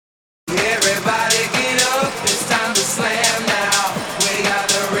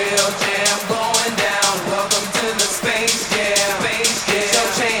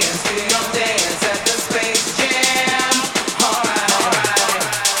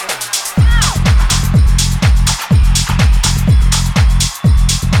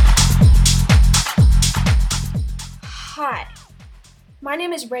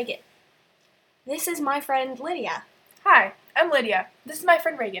name is Reagan. This is my friend Lydia. Hi, I'm Lydia. This is my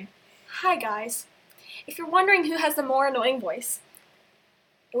friend Reagan. Hi guys. If you're wondering who has the more annoying voice,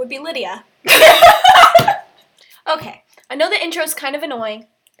 it would be Lydia. Okay, I know the intro is kind of annoying,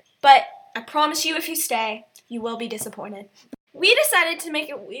 but I promise you if you stay, you will be disappointed. We decided to make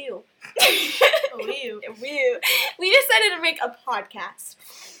it woo. We decided to make a podcast.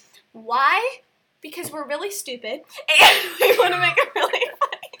 Why? Because we're really stupid and we want to make it really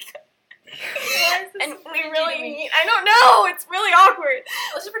funny. And we really need, I don't know, it's really awkward.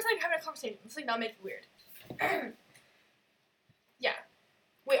 Let's just pretend like we're having a conversation. Let's not make it weird. Yeah.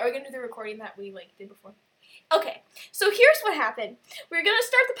 Wait, are we gonna do the recording that we did before? Okay, so here's what happened. We're going to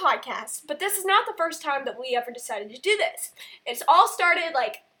start the podcast, but this is not the first time that we ever decided to do this. It's all started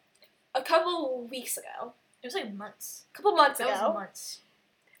a couple weeks ago. It was months. A couple months ago. That was months.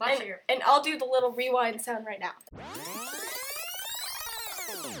 Last year. And I'll do the little rewind sound right now.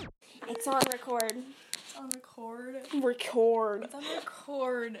 It's on record. It's on record? Record. It's on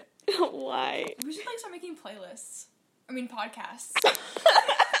record. Why? We should start making playlists. I mean podcasts.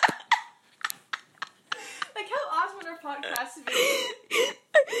 How awesome would our podcast be?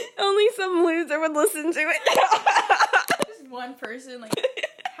 Only some loser would listen to it. Just one person,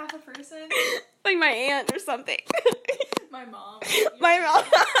 half a person. Like my aunt or something. My mom. My mom.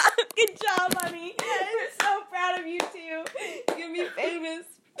 Good job, honey. Yes. We're so proud of you too. You're gonna be famous.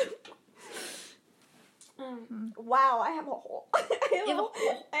 Wow, I have a hole. I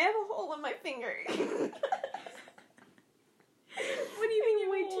have a hole in my finger. What do you mean you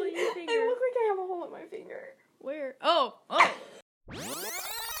have a hole in your finger? I look like I have a hole in my finger. Where? Oh.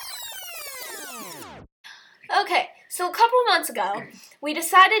 Okay, so a couple months ago, we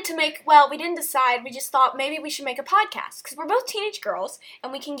decided to we didn't decide, we just thought maybe we should make a podcast, because we're both teenage girls,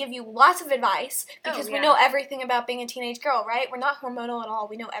 and we can give you lots of advice, because we know everything about being a teenage girl, right? We're not hormonal at all,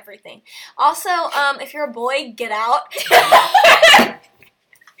 we know everything. Also, if you're a boy, get out.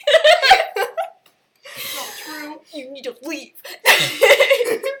 Not true. You need to leave.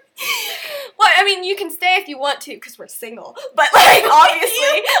 Well, I mean, you can stay if you want to, because we're single, but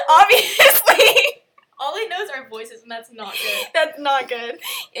obviously. All he knows are voices, and that's not good. That's not good.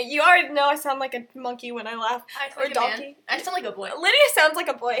 You already know I sound like a monkey when I laugh. I sound or like donkey. a man. I sound like a boy. Lydia sounds like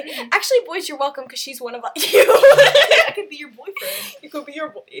a boy. Actually, boys, you're welcome because she's one of us. You. I could be your boyfriend. You could be your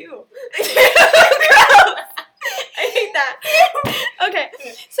boy. Ew. Gross. I hate that. Okay,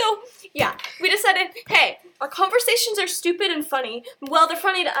 so yeah, we decided, hey, our conversations are stupid and funny. Well, they're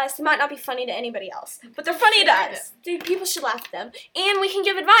funny to us. They might not be funny to anybody else, but they're funny to us. Dude, people should laugh at them. And we can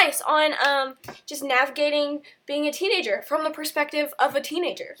give advice on just navigating being a teenager from the perspective of a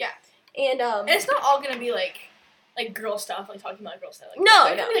teenager. Yeah. And it's not all gonna be like girl stuff, talking about girl stuff. No,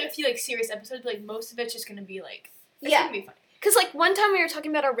 there's gonna be a few serious episodes, but most of it's just gonna be it's gonna be funny. Because, one time we were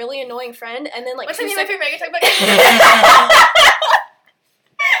talking about a really annoying friend, and then, One time you and my friend Reagan talking about...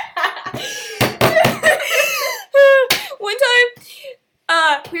 One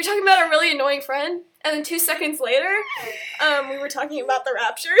time, we were talking about a really annoying friend, and then 2 seconds later, we were talking about the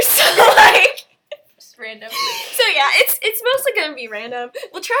Rapture, so, Just random. So, yeah, it's mostly gonna be random.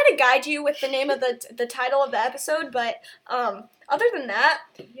 We'll try to guide you with the name of the title of the episode, but, other than that,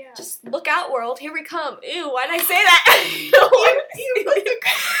 just look out, world. Here we come. Ew, why did I say that?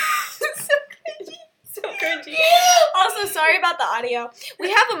 So cringy. Also, sorry about the audio.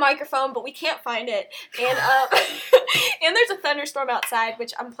 We have a microphone, but we can't find it. And and there's a thunderstorm outside,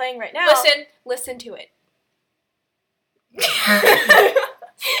 which I'm playing right now. Listen to it.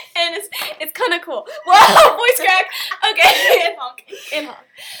 And it's kind of cool.